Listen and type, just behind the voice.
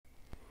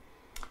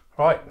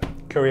Right,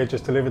 courier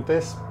just delivered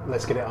this.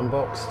 Let's get it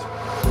unboxed.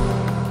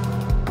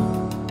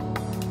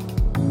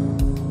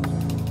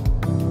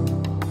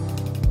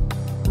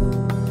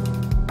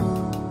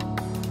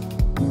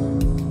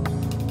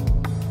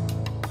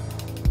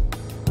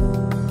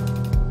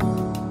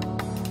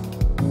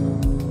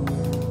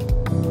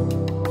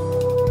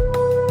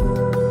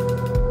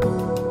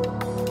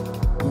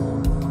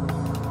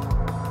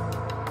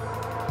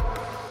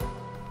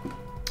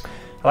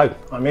 Hello,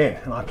 I'm Ian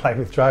and I play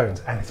with drones,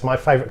 and it's my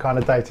favourite kind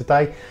of day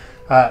today.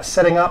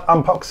 Setting up,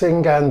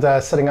 unboxing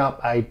and setting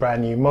up a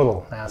brand new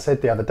model. Now, I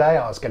said the other day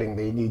I was getting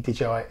the new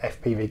DJI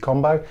FPV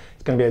combo.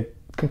 It's going to be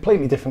a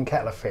completely different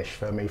kettle of fish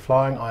for me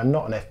flying. I'm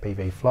not an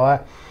FPV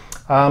flyer.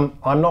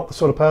 I'm not the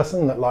sort of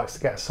person that likes to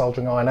get a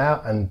soldering iron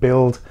out and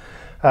build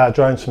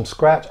drones from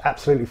scratch.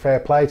 Absolutely fair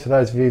play to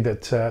those of you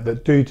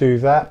that do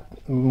that.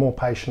 More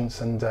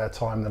patience and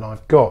time than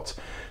I've got.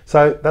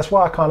 So that's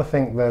why I kind of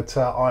think that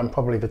I'm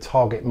probably the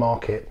target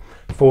market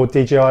for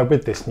DJI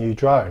with this new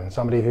drone.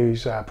 Somebody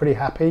who's pretty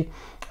happy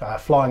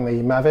flying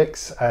the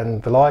Mavics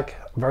and the like,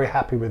 very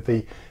happy with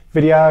the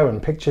video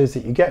and pictures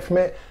that you get from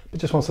it,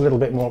 but just wants a little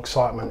bit more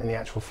excitement in the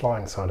actual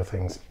flying side of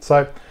things.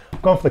 So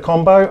I've gone for the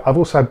combo. I've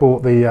also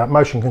bought the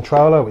motion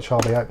controller, which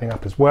I'll be opening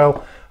up as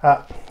well.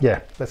 Yeah,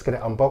 let's get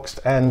it unboxed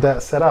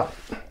and set up.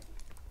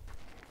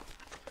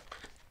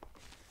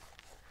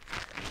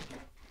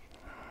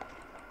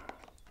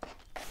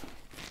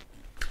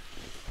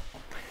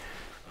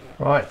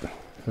 Right,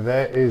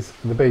 there is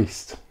the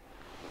beast.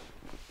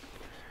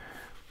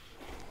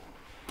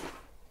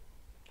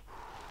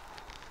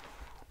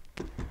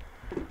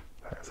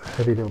 That's a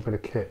heavy little bit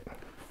of kit.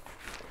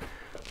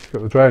 You've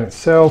got the drone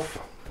itself.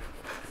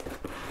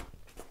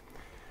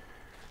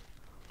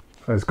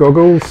 Those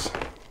goggles.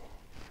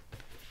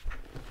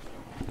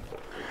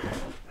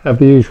 Have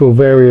the usual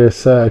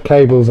various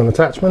cables and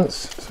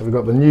attachments. So we've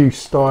got the new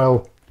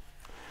style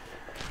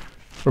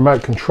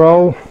remote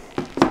control.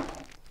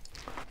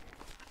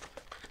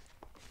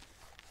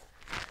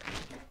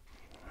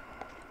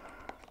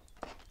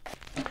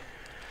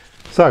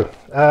 So,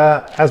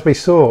 as we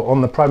saw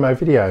on the promo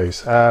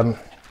videos,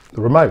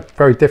 the remote,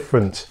 very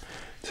different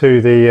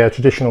to the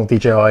traditional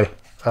DJI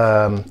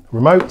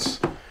remotes.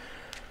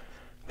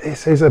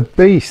 This is a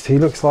beast. He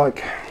looks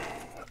like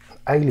an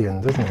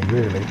alien, doesn't he,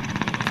 really?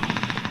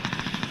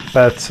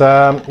 But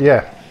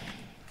yeah,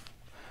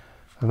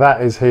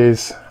 that is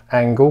his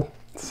angle.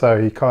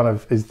 So he kind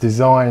of is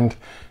designed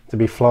to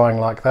be flying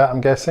like that,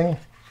 I'm guessing.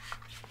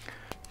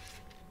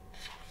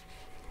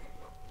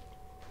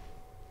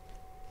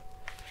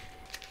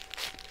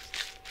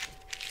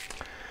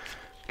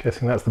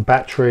 Guessing that's the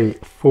battery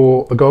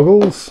for the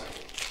goggles.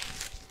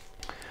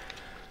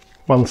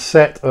 One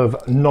set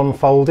of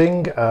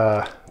non-folding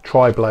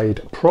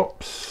tri-blade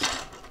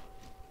props.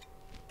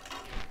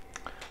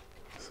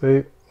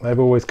 See, they've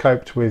always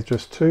coped with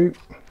just two.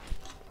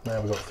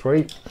 Now we've got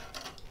three.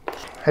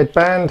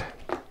 Headband.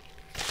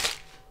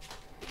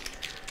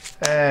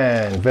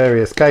 And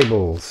various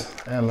cables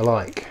and the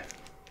like.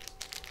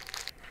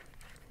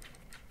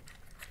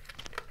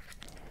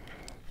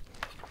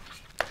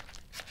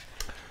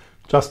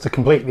 Just to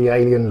complete the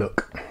alien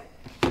look.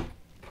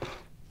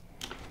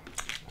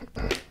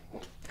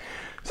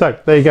 So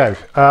there you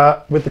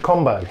go. With the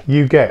combo,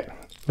 you get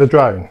the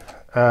drone,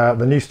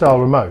 the new style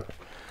remote,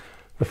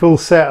 the full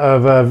set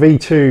of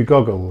V2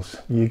 goggles.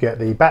 You get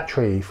the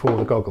battery for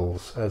the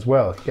goggles as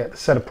well. You get the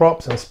set of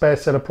props and a spare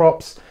set of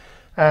props,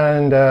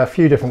 and a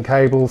few different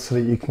cables so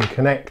that you can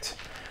connect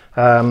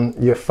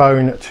your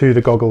phone to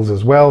the goggles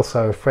as well.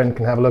 So a friend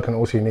can have a look, and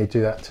also you need to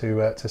do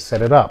that to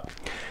set it up.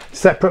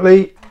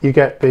 Separately, you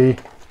get the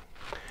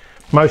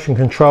motion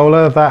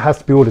controller. That has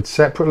to be ordered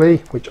separately,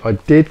 which I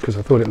did because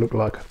I thought it looked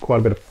like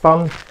quite a bit of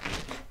fun.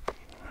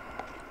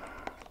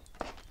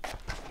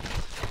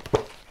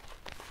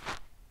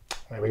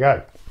 There we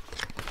go.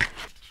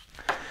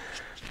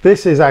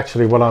 This is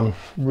actually what I'm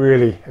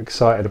really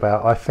excited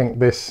about. I think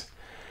this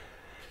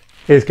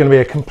is going to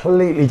be a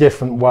completely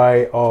different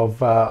way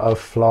of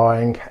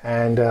flying,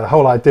 and the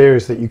whole idea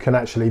is that you can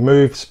actually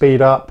move,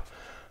 speed up,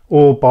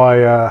 all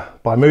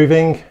by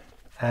moving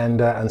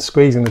and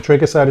squeezing the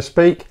trigger, so to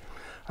speak.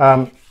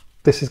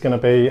 This is going to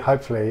be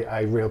hopefully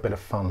a real bit of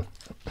fun.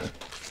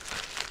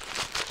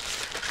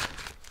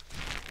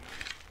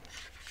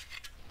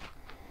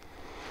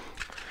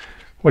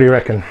 What do you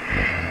reckon?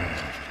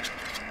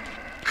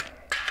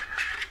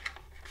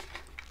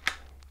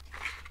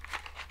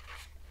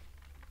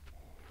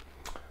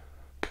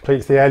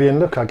 Completes the alien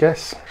look, I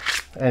guess.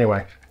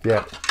 Anyway,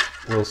 yeah,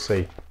 we'll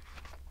see.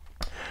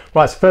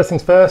 Right, so first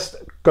things first,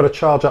 got to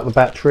charge up the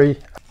battery.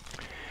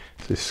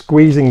 So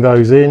squeezing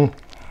those in.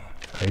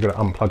 You've got to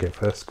unplug it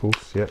first, of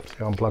course. Yep, so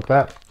you unplug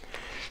that.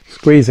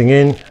 Squeezing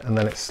in, and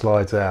then it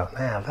slides out.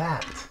 Now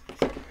that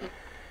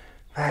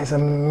is a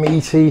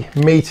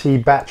meaty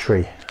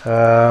battery.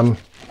 So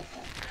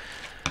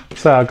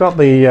I got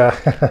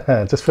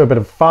the, just for a bit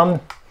of fun,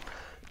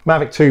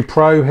 Mavic 2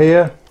 Pro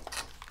here.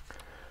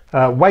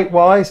 Weight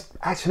wise,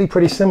 actually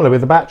pretty similar with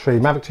the battery.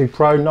 Mavic 2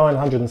 Pro,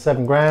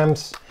 907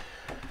 grams.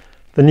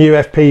 The new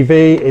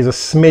FPV is a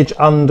smidge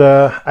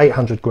under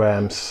 800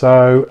 grams.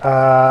 So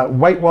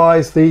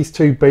weight-wise, these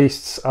two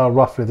beasts are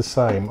roughly the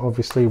same.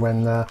 Obviously,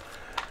 when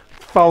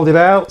folded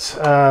out,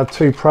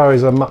 2 Pro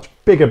is a much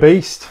bigger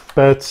beast,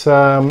 but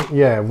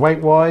yeah,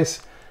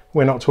 weight-wise,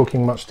 we're not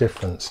talking much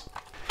difference.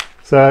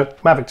 So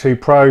Mavic 2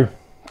 Pro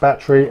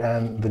battery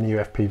and the new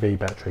FPV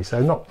battery.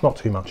 So not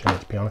too much in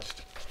it, to be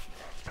honest.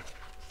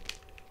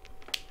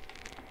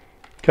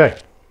 Okay.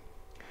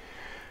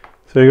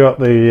 So you've got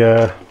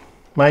the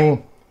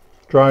main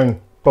drone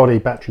body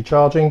battery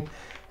charging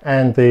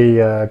and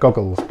the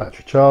goggles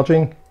battery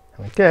charging.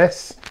 And I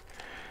guess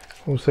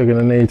also going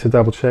to need to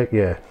double check.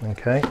 Yeah,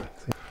 okay.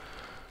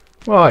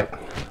 Right, a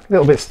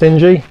little bit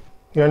stingy.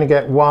 You only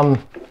get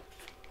one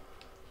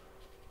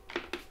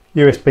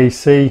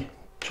USB-C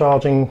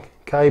charging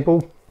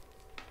cable.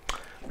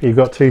 But you've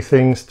got 2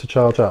 things to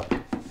charge up.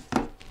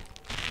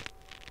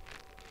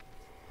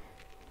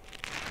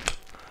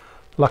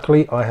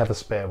 Luckily, I have a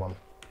spare one.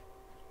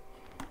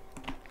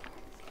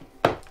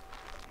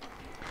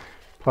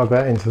 Plug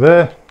that into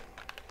there.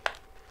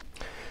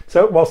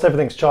 So whilst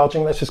everything's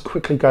charging, let's just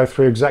quickly go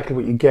through exactly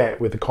what you get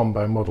with the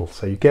combo model.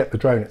 So you get the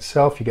drone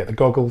itself, you get the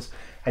goggles,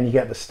 and you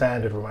get the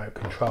standard remote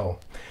control.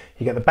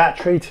 You get the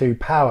battery to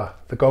power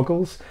the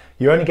goggles.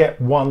 You only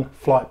get one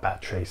flight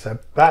battery. So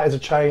that is a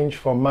change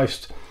from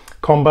most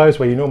combos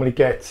where you normally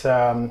get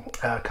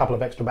a couple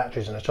of extra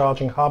batteries and a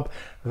charging hub.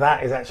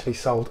 That is actually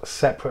sold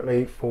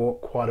separately for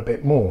quite a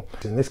bit more.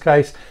 In this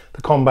case,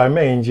 the combo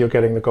means you're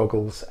getting the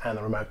goggles and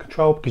the remote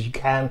control because you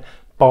can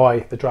buy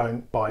the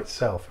drone by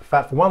itself. In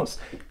fact, for once,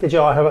 DJI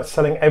are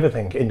selling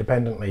everything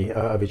independently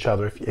of each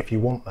other if you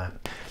want that.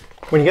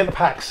 When you get the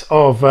packs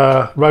of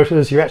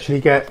rotors, you actually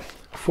get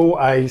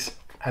 4 A's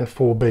and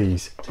 4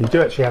 B's. So you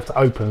do actually have to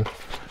open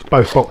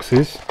both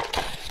boxes.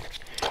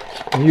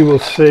 And you will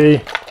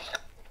see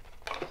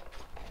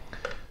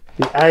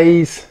the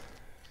A's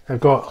have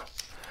got a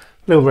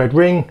little red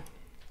ring,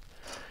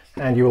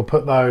 and you will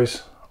put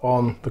those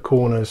on the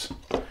corners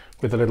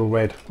with the little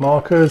red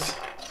markers.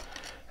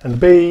 And the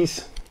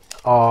B's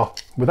are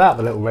without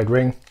the little red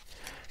ring,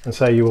 and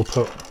so you will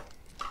put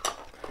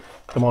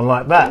them on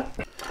like that.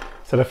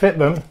 So to fit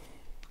them,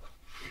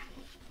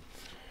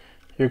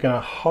 you're going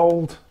to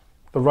hold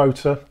the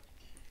rotor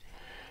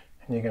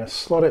and you're going to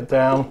slot it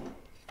down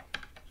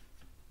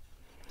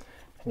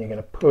and you're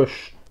going to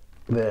push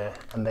there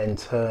and then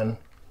turn,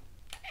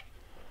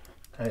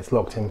 and it's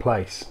locked in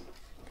place.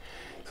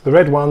 So the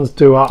red ones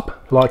do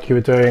up like you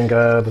were doing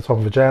the top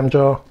of a jam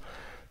jar.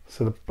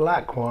 So the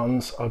black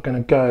ones are going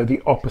to go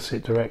the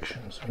opposite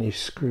direction. So when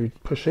you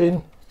push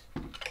in,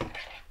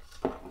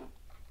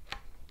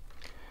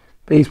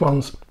 these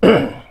ones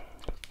turn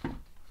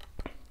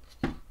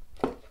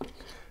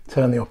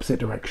the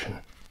opposite direction.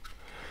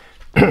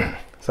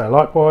 So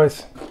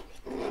likewise,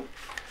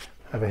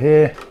 over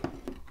here,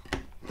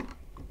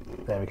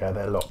 there we go,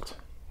 they're locked.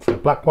 So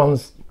black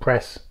ones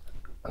press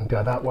and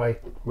go that way,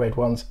 red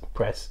ones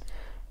press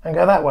and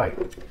go that way.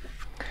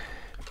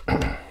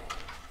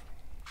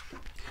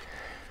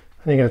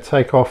 And you're going to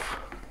take off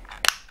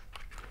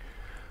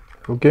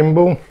the little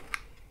gimbal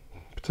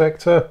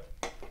protector.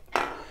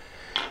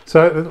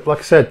 So like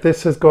I said,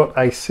 this has got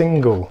a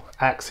single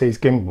axis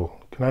gimbal.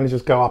 It can only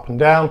just go up and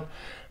down,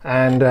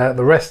 and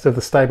the rest of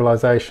the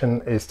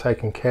stabilization is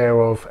taken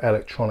care of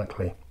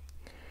electronically.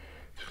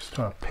 Just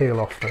trying to peel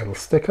off the little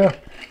sticker.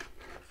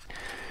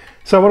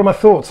 So what are my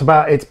thoughts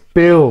about its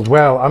build?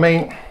 Well, I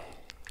mean,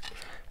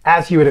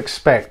 as you would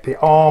expect, the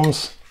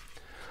arms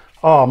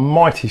are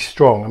mighty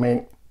strong. I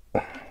mean,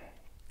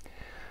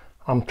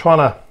 I'm trying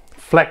to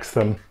flex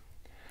them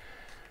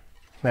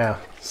now.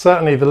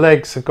 Certainly the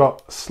legs have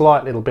got a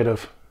slight little bit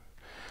of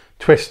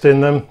twist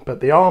in them,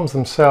 but the arms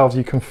themselves,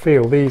 you can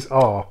feel these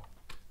are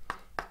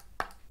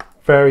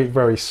very,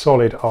 very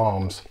solid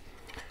arms.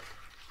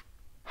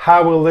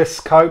 How will this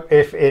cope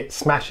if it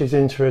smashes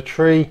into a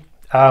tree?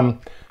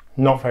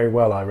 Not very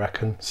well, I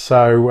reckon.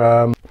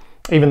 So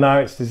even though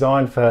it's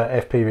designed for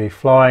FPV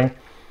flying,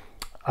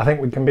 I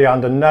think we can be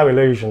under no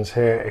illusions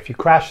here. If you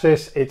crash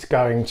this, it's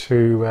going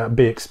to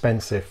be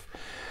expensive.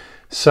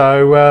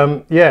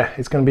 So yeah,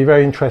 it's going to be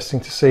very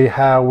interesting to see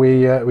how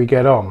we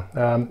get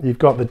on. You've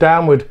got the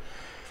downward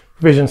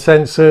vision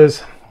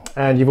sensors,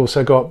 and you've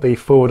also got the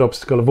forward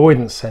obstacle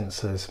avoidance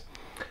sensors.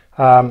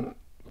 The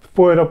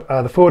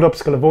forward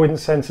obstacle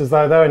avoidance sensors,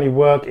 though, they only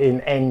work in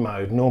N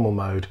mode, normal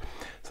mode.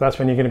 So that's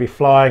when you're going to be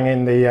flying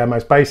in the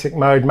most basic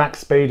mode. Max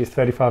speed is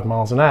 35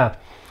 miles an hour.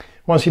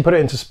 Once you put it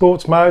into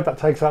sports mode, that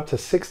takes up to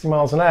 60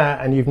 miles an hour,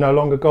 and you've no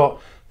longer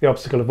got the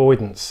obstacle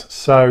avoidance.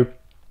 So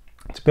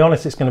to be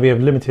honest, it's going to be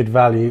of limited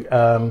value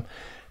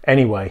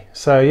anyway.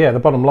 So yeah, the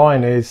bottom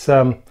line is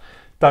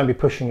don't be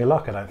pushing your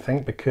luck, I don't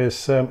think,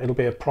 because it'll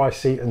be a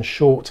pricey and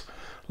short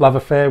love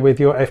affair with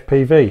your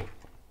FPV.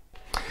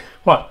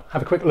 Right,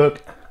 have a quick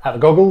look at the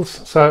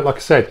goggles. So like I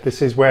said,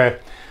 this is where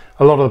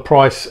a lot of the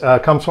price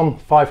comes from,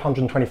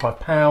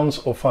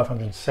 £525 or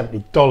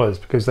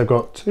 $570, because they've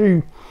got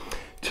two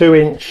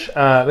 2-inch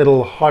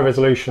little high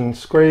resolution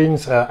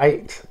screens,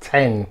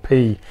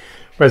 810p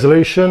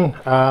resolution,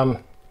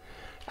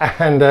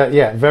 and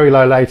yeah, very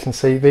low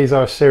latency. These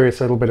are a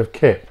serious little bit of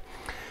kit.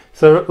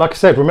 So like I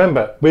said,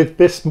 remember with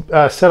this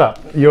setup,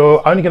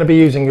 you're only going to be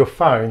using your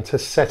phone to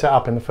set it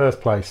up in the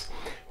first place.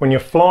 When you're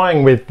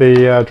flying with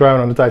the drone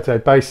on a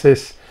day-to-day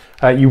basis,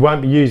 you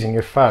won't be using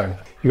your phone.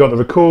 You've got the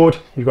record,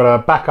 you've got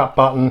a backup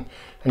button,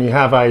 and you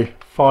have a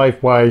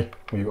 5-way,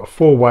 you've got a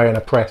 4-way and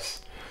a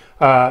press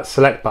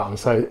select button.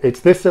 So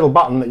it's this little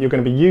button that you're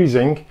going to be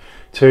using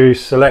to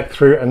select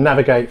through and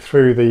navigate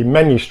through the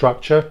menu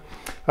structure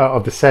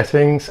of the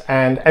settings,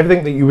 and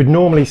everything that you would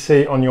normally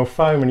see on your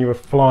phone when you were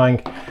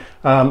flying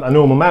a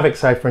normal Mavic,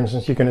 say for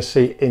instance, you're going to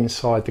see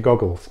inside the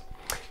goggles.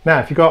 Now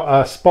if you've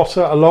got a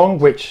spotter along,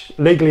 which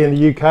legally in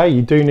the UK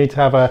you do need to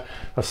have a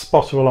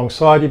spotter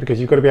alongside you, because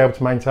you've got to be able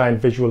to maintain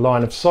visual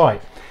line of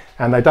sight,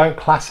 and they don't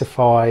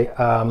classify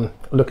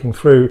looking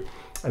through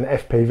an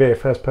FPV, a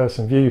first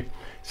person view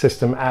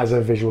system, as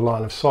a visual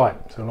line of sight.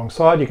 So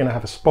alongside you're going to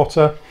have a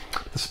spotter.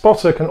 The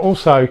spotter can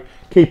also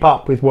keep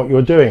up with what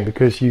you're doing,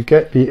 because you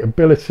get the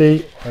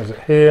ability, as it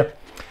here,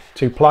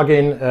 to plug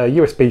in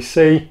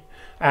USB-C,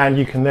 and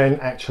you can then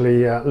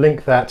actually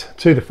link that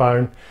to the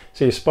phone,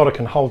 so your spotter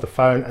can hold the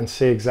phone and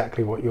see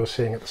exactly what you're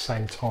seeing at the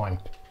same time.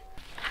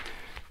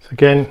 So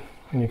again,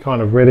 when you're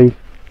kind of ready,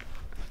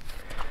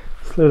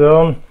 slid it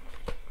on,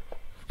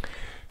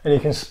 and you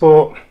can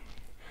sport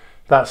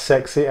that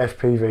sexy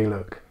FPV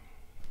look.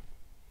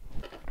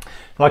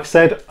 Like I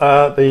said,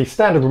 the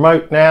standard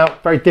remote now,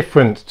 very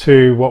different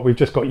to what we've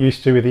just got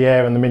used to with the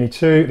Air and the Mini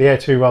 2, the Air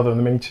 2 rather than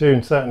the Mini 2,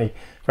 and certainly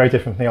very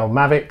different from the old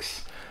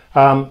Mavics.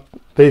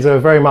 These are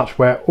very much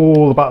where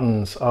all the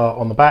buttons are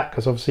on the back,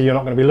 because obviously you're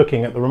not going to be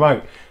looking at the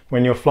remote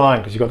when you're flying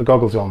because you've got the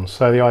goggles on.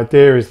 So the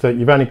idea is that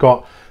you've only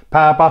got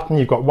power button,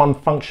 you've got one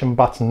function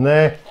button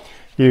there,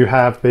 you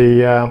have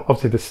the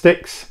obviously the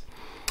sticks,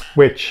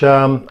 which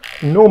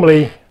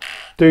normally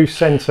do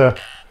center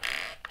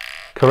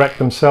correct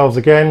themselves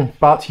again,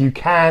 but you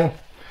can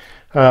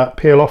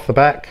peel off the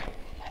back,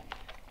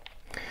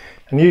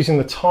 and using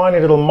the tiny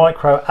little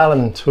micro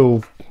Allen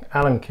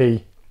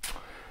key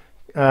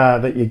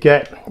that you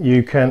get,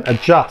 you can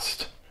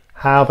adjust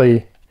how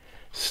the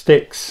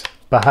sticks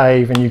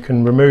behave, and you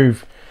can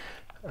remove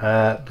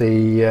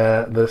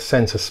the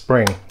center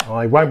spring.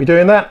 I won't be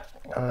doing that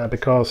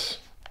because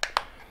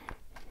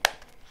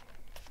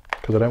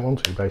I don't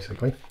want to,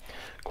 basically.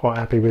 Quite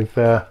happy with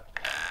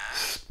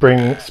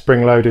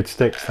spring loaded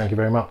sticks, thank you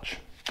very much.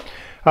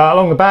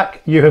 Along the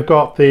back you have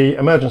got the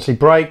emergency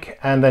brake,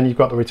 and then you've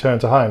got the return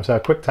to home. So a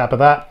quick tap of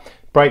that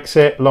brakes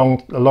it, a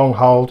long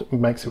hold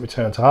makes it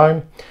return to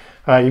home.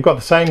 You've got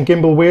the same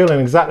gimbal wheel in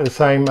exactly the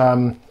same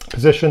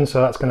position,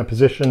 so that's going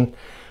to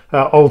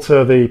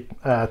alter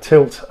the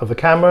tilt of the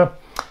camera.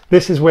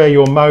 This is where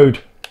your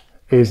mode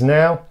is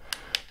now.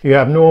 You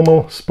have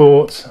normal,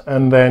 sports,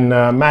 and then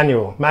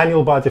manual.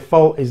 Manual by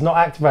default is not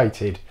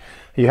activated.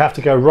 You have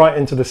to go right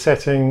into the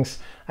settings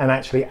and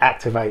actually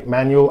activate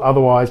manual,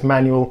 otherwise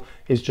manual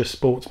is just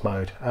sports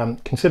mode.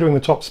 Considering the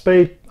top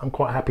speed, I'm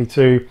quite happy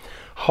to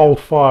hold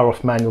fire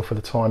off manual for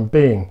the time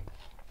being.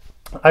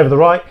 Over the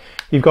right,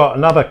 you've got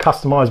another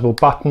customizable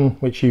button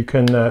which you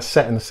can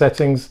set in the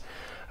settings.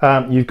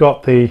 You've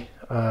got the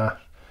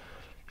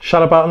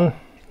shutter button,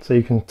 so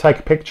you can take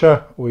a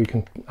picture or you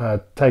can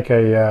take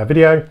a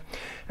video,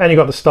 and you've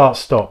got the start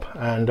stop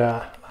and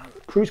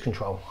cruise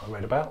control I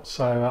read about,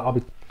 so I'll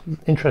be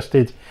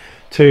interested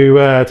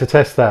to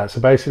test that.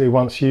 So basically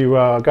once you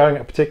are going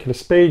at a particular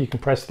speed, you can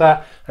press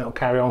that and it'll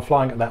carry on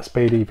flying at that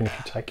speed even if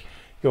you take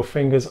your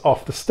fingers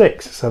off the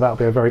sticks. So that'll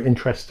be a very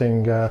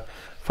interesting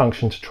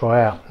function to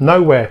try out.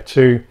 Nowhere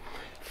to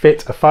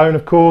fit a phone,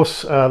 of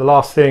course. The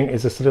last thing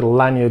is this little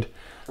lanyard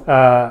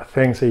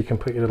thing, so you can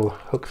put your little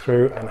hook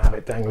through and have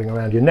it dangling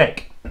around your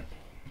neck.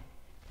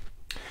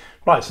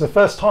 Right, so the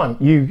first time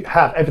you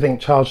have everything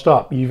charged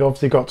up, you've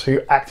obviously got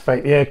to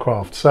activate the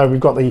aircraft. So we've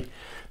got the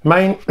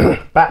main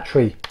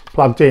battery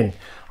plugged in.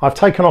 I've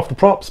taken off the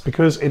props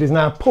because it is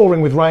now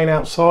pouring with rain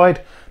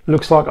outside.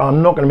 Looks like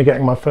I'm not going to be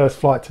getting my first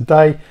flight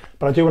today,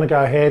 but I do want to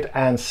go ahead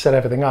and set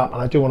everything up,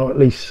 and I do want to at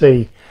least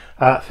see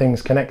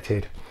things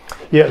connected.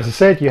 Yeah, as I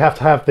said, you have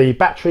to have the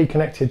battery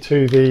connected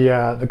to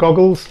the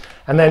goggles,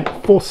 and then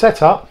for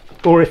setup,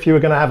 or if you were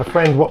going to have a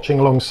friend watching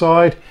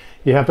alongside,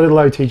 you have the little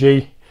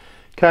OTG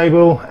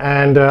cable,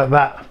 and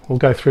that will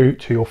go through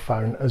to your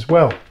phone as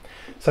well.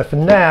 So for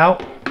now,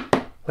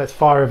 let's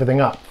fire everything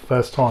up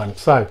first time.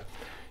 So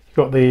you've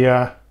got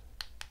the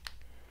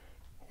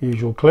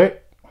usual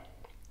click.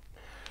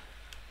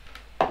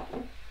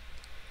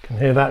 Can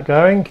hear that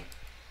going.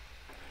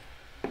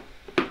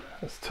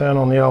 Let's turn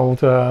on the old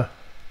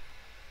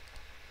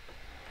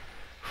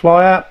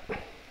fly app,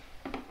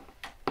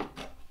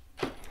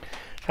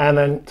 and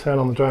then turn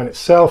on the drone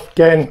itself.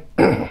 Again,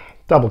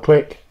 double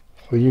click,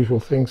 the usual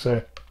thing.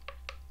 So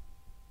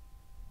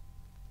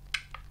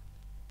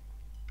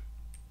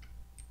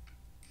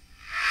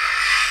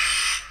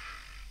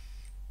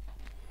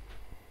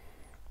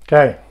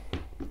okay,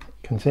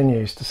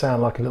 continues to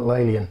sound like a little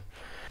alien.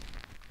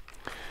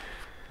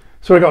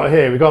 So we've got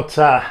here, we've got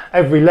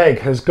every leg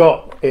has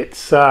got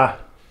its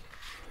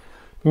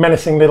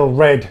menacing little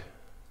red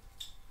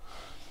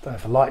don't know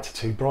if the lights are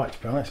too bright,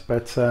 to be honest,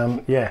 but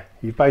yeah,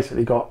 you've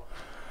basically got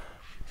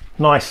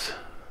nice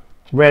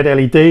red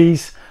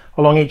LEDs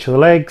along each of the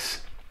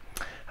legs.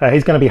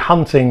 He's going to be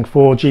hunting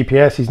for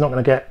GPS. He's not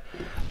going to get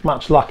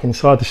much luck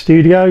inside the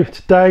studio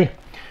today.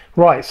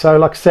 Right, so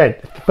like I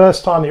said, the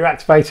first time that you're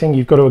activating,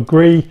 you've got to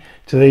agree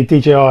to the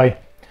DJI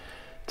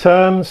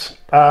terms.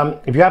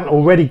 If you haven't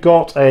already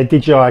got a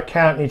DJI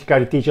account, you need to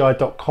go to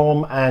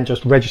DJI.com and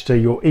just register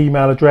your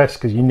email address,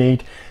 because you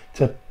need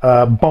to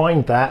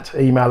bind that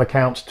email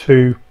account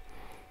to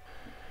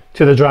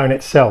the drone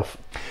itself.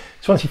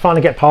 So once you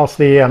finally get past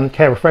the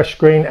care refresh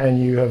screen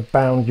and you have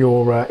bound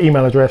your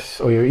email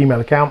address or your email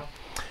account,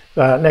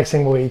 next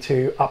thing we'll need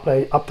to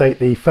update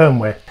the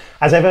firmware.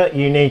 As ever,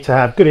 you need to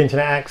have good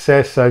internet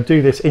access, so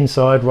do this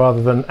inside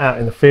rather than out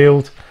in the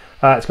field.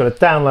 It's got to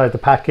download the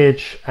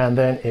package, and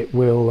then it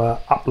will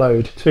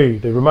upload to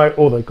the remote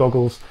or the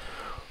goggles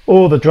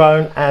or the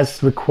drone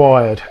as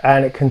required,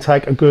 and it can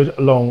take a good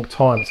long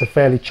time. It's a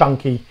fairly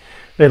chunky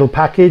little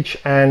package,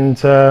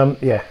 and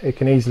yeah, it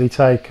can easily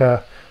take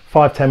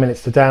 5-10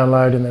 minutes to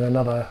download and then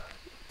another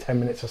 10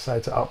 minutes or so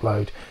to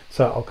upload.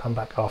 So I'll come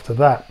back after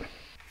that.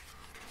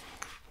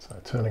 So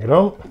turning it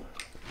on.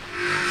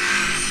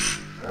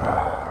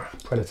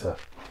 Predator.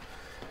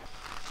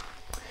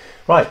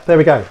 Right, there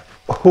we go.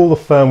 All the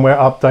firmware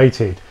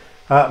updated.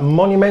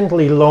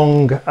 Monumentally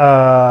long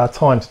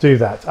time to do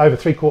that. Over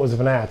 3/4 of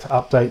an hour to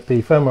update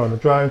the firmware on the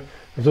drone.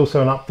 There's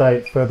also an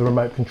update for the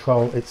remote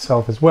control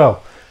itself as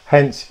well.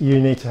 Hence, you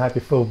need to have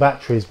your full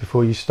batteries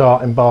before you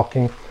start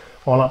embarking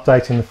on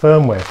updating the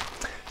firmware.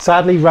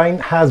 Sadly, rain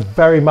has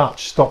very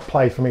much stopped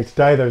play for me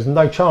today. There is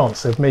no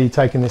chance of me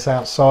taking this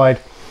outside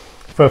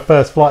for a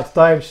first flight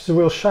today, which is a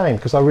real shame,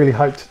 because I really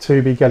hoped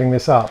to be getting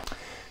this up.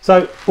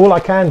 So all I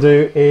can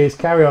do is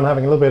carry on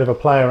having a little bit of a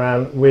play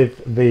around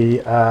with the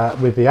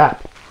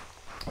app.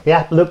 The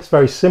app looks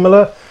very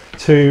similar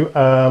to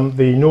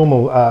the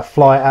normal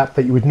Fly app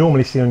that you would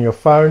normally see on your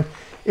phone.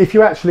 If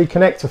you actually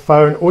connect a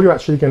phone, all you're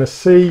actually going to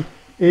see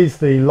is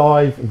the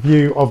live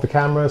view of the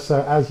camera.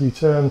 So as you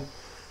turn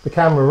the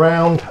camera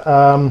around,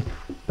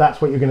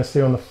 that's what you're going to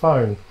see on the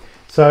phone.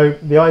 So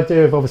the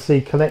idea of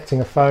obviously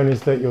connecting a phone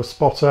is that your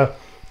spotter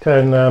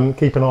can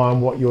keep an eye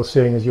on what you're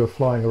seeing as you're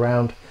flying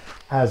around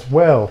as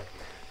well.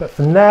 But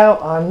for now,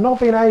 I'm not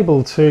being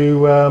able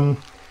to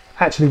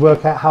actually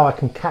work out how I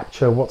can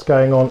capture what's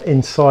going on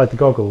inside the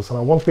goggles, and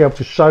I want to be able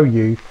to show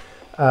you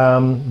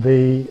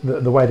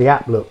the way the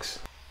app looks.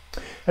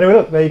 Anyway,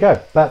 look, there you go.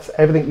 That's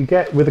everything you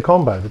get with the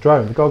combo: the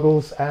drone, the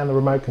goggles and the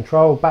remote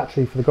control,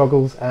 battery for the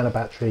goggles and a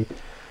battery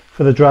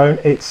for the drone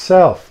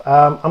itself.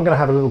 I'm going to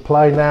have a little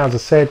play now, as I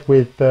said,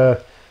 with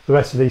the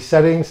rest of these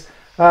settings.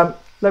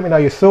 Let me know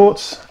your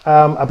thoughts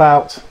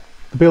about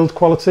the build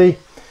quality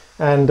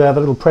and the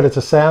little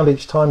Predator sound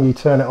each time you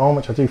turn it on,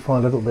 which I do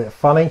find a little bit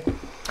funny.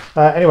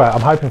 Anyway,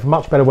 I'm hoping for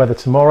much better weather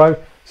tomorrow.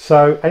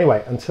 So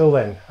anyway, until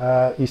then,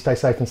 you stay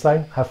safe and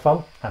sane, have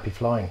fun, happy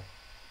flying.